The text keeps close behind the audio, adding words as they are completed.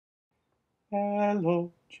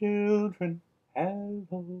Hello, children.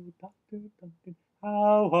 Hello, Dr. Duncan.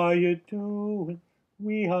 How are you doing?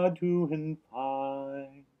 We are doing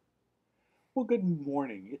fine. Well, good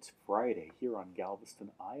morning. It's Friday here on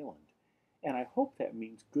Galveston Island, and I hope that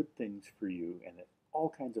means good things for you and that all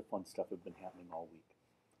kinds of fun stuff have been happening all week.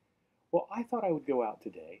 Well, I thought I would go out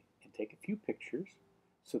today and take a few pictures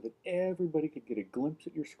so that everybody could get a glimpse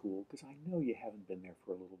at your school because I know you haven't been there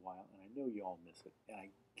for a little while and I know you all miss it, and I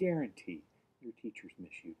guarantee your teachers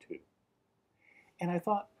miss you too. And I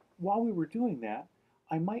thought while we were doing that,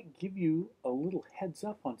 I might give you a little heads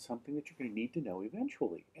up on something that you're going to need to know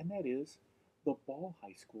eventually, and that is the Ball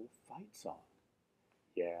High School fight song.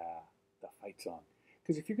 Yeah, the fight song.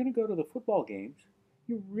 Because if you're going to go to the football games,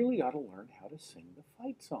 you really ought to learn how to sing the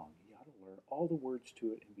fight song. You ought to learn all the words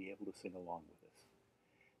to it and be able to sing along with us.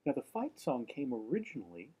 Now, the fight song came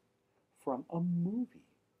originally from a movie.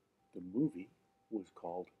 The movie was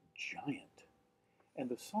called Giant. And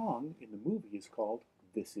the song in the movie is called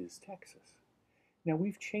This Is Texas. Now,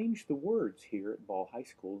 we've changed the words here at Ball High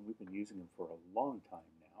School, and we've been using them for a long time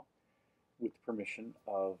now, with permission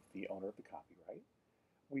of the owner of the copyright.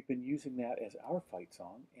 We've been using that as our fight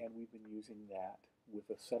song, and we've been using that with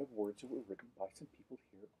a set of words that were written by some people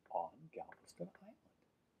here on Galveston Island.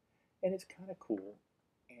 And it's kind of cool,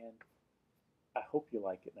 and I hope you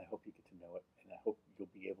like it, and I hope you get to know it, and I hope you'll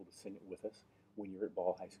be able to sing it with us when you're at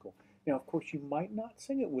Ball High School. Now, of course, you might not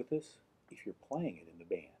sing it with us if you're playing it in the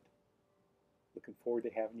band. Looking forward to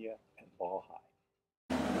having you at Ball High.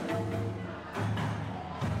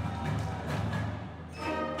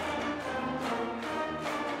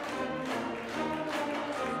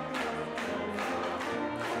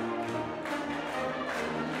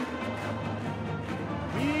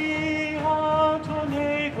 We are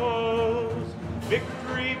tornadoes,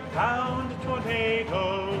 victory-bound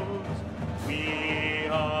tornadoes. We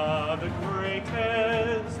are the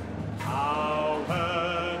greatest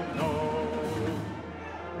power known.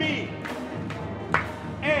 B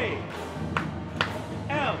A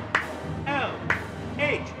L L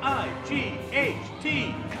H I G H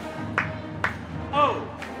T O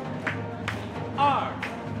R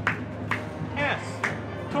S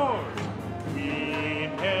Tours. We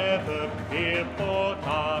never fear for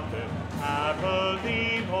nothing,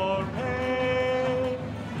 happily or pain.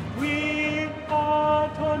 We are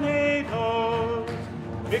tornadoes,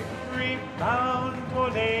 victory-bound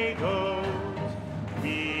tornadoes.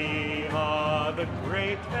 We are the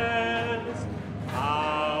greatest.